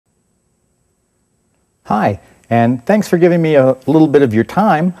Hi, and thanks for giving me a little bit of your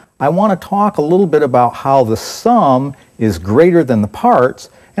time. I want to talk a little bit about how the sum is greater than the parts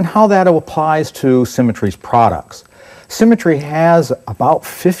and how that applies to Symmetry's products. Symmetry has about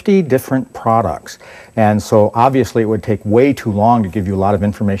 50 different products, and so obviously it would take way too long to give you a lot of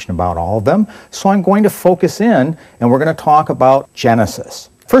information about all of them, so I'm going to focus in and we're going to talk about Genesis.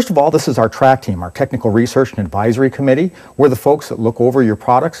 First of all, this is our track team, our Technical Research and Advisory Committee. We're the folks that look over your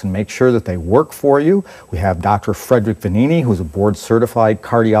products and make sure that they work for you. We have Dr. Frederick Vanini, who's a board-certified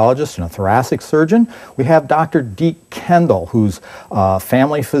cardiologist and a thoracic surgeon. We have Dr. Deke Kendall, who's a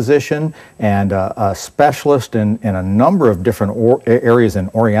family physician and a specialist in a number of different areas in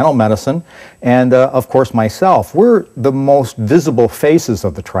Oriental medicine. And of course, myself. We're the most visible faces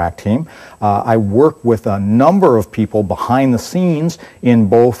of the track team. I work with a number of people behind the scenes in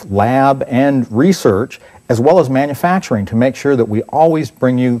both lab and research, as well as manufacturing, to make sure that we always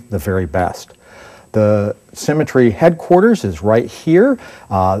bring you the very best. The Symmetry headquarters is right here.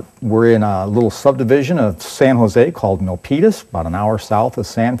 We're in a little subdivision of San Jose called Milpitas, about an hour south of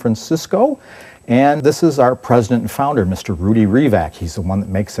San Francisco. And this is our president and founder, Mr. Rudy Revak. He's the one that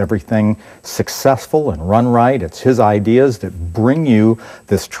makes everything successful and run right. It's his ideas that bring you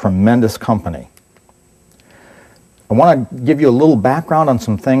this tremendous company. I want to give you a little background on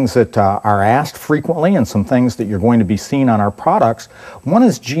some things that are asked frequently and some things that you're going to be seeing on our products. One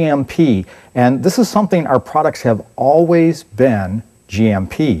is GMP, and this is something our products have always been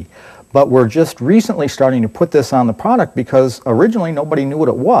GMP. But we're just recently starting to put this on the product because originally nobody knew what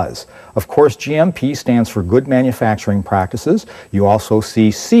it was. Of course, GMP stands for Good Manufacturing Practices. You also see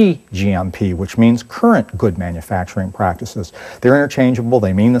CGMP, which means Current Good Manufacturing Practices. They're interchangeable,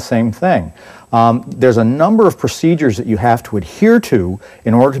 they mean the same thing. There's a number of procedures that you have to adhere to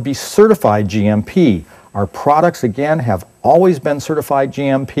in order to be certified GMP. Our products, again, have always been certified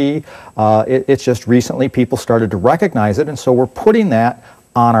GMP. It's just recently people started to recognize it, and so we're putting that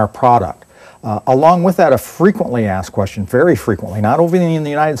on our product. Along with that, a frequently asked question, very frequently, not only in the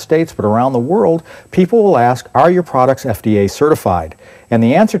United States but around the world, people will ask, are your products FDA certified? And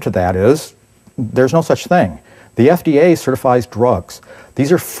the answer to that is, there's no such thing. The FDA certifies drugs.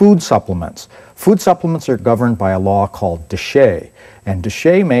 These are food supplements. Food supplements are governed by a law called DSHEA. And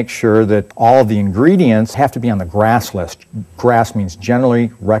DSHEA makes sure that all of the ingredients have to be on the GRAS list. GRAS means generally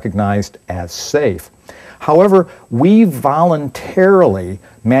recognized as safe. However, we voluntarily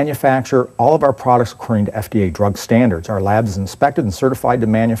manufacture all of our products according to FDA drug standards. Our lab is inspected and certified to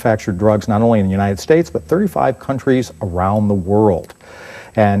manufacture drugs not only in the United States, but 35 countries around the world.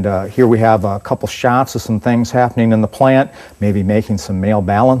 And here we have a couple shots of some things happening in the plant, maybe making some male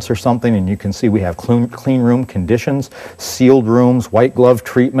balance or something, and you can see we have clean room conditions, sealed rooms, white glove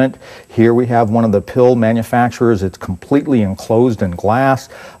treatment. Here we have one of the pill manufacturers. It's completely enclosed in glass.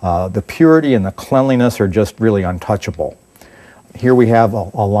 The purity and the cleanliness are just really untouchable. Here we have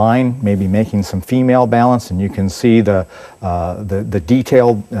a line maybe making some female balance, and you can see the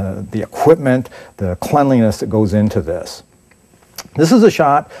detail, the equipment, the cleanliness that goes into this. This is a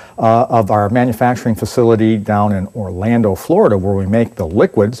shot of our manufacturing facility down in Orlando, Florida, where we make the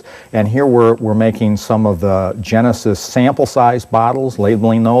liquids. And here we're making some of the Genesis sample size bottles,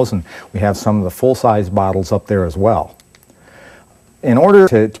 labeling those, and we have some of the full size bottles up there as well. In order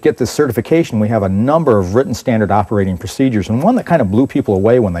to get this certification, we have a number of written standard operating procedures, and one that kind of blew people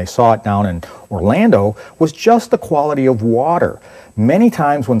away when they saw it down in Orlando was just the quality of water. Many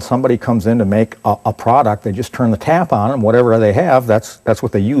times when somebody comes in to make a product, they just turn the tap on and whatever they have, that's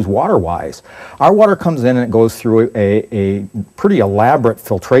what they use water-wise. Our water comes in and it goes through a pretty elaborate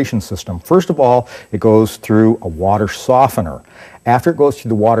filtration system. First of all, it goes through a water softener. After it goes through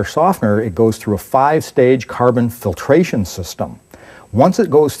the water softener, it goes through a 5-stage carbon filtration system. Once it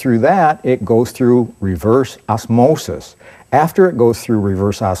goes through that, it goes through reverse osmosis. After it goes through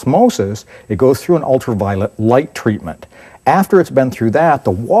reverse osmosis, it goes through an ultraviolet light treatment. After it's been through that,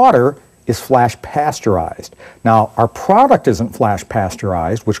 the water is flash pasteurized. Now, our product isn't flash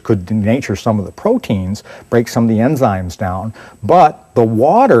pasteurized, which could denature some of the proteins, break some of the enzymes down, but the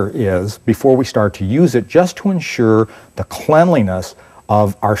water is before we start to use it, just to ensure the cleanliness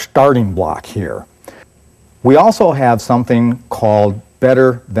of our starting block here. We also have something called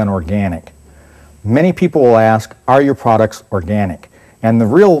better than organic. Many people will ask, are your products organic? And the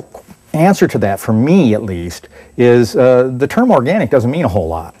real answer to that, for me at least, is the term organic doesn't mean a whole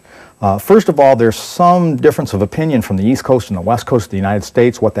lot. First of all, there's some difference of opinion from the East Coast and the West Coast of the United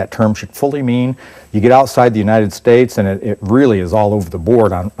States what that term should fully mean. You get outside the United States and it really is all over the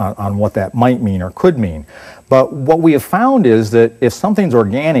board on what that might mean or could mean. But what we have found is that if something's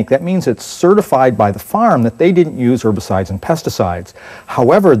organic, that means it's certified by the farm that they didn't use herbicides and pesticides.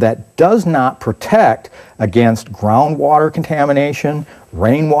 However, that does not protect against groundwater contamination,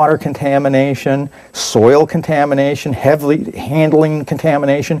 rainwater contamination, soil contamination, heavily handling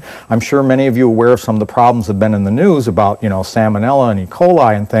contamination. I'm sure many of you are aware of some of the problems that have been in the news about, salmonella and E.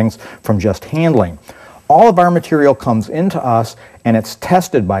 coli and things from just handling. All of our material comes into us and it's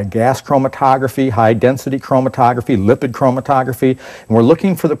tested by gas chromatography, high density chromatography, lipid chromatography, and we're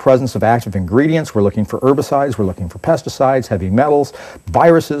looking for the presence of active ingredients, we're looking for herbicides, we're looking for pesticides, heavy metals,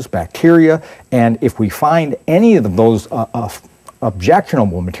 viruses, bacteria, and if we find any of those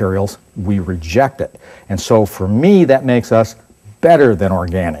objectionable materials, we reject it. And so for me, that makes us better than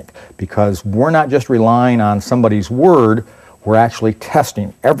organic, because we're not just relying on somebody's word, we're actually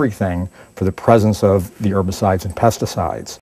testing everything for the presence of the herbicides and pesticides.